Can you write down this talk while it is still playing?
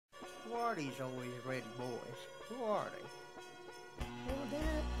Who are these OwazeReady boys? Who are they? Well,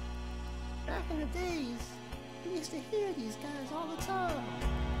 Dad, back in the days, we used to hear these guys all the time.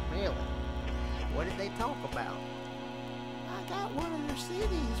 Really? What did they talk about? I got one of their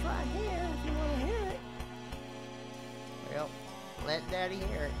CDs right here if you want to hear it. Well, let Daddy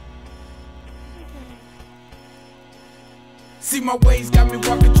hear it. Okay. See, my ways got me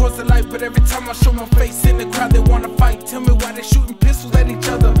walking towards the light, but every time I show my face in the crowd, they wanna fight. Tell me why they shooting pistols at each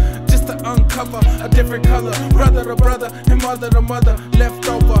other, just to uncover a different color. Brother to brother and mother to mother, left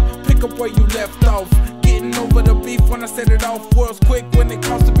over. Pick up where you left off. Getting over the beef when I set it off. World's quick when it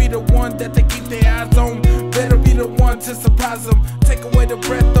comes to be the one that they keep their eyes on. Better be the one to surprise them. Take away the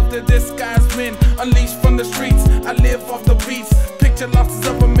breath of the disguised men, unleashed from the streets. I live off the beats. Picture losses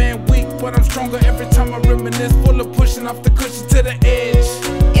of a man weak, but I'm stronger every time I reminisce. Full of pushing off the cushion to the edge.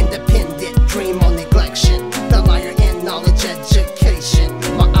 Independent, dream on neglection. The liar in knowledge education.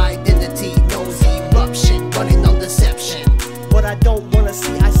 My identity knows eruption, running on deception. What I don't wanna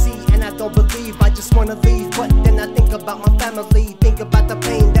see, I see, and I don't believe. I just wanna leave, but then I think about my family. Think about the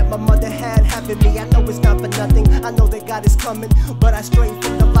pain that my mother had having me. I know it's not for nothing, I know that God is coming, but I stray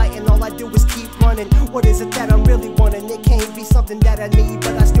from the light and all I do is keep running. What is it that I'm really wanting? It can't be something that I need,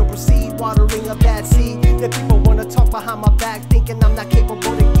 but I still proceed, watering a bad seed. That people wanna talk behind my back, thinking I'm not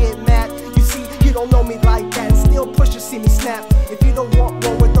capable to get mad. You see, you don't know me like that, and still push to see me snap. If you don't want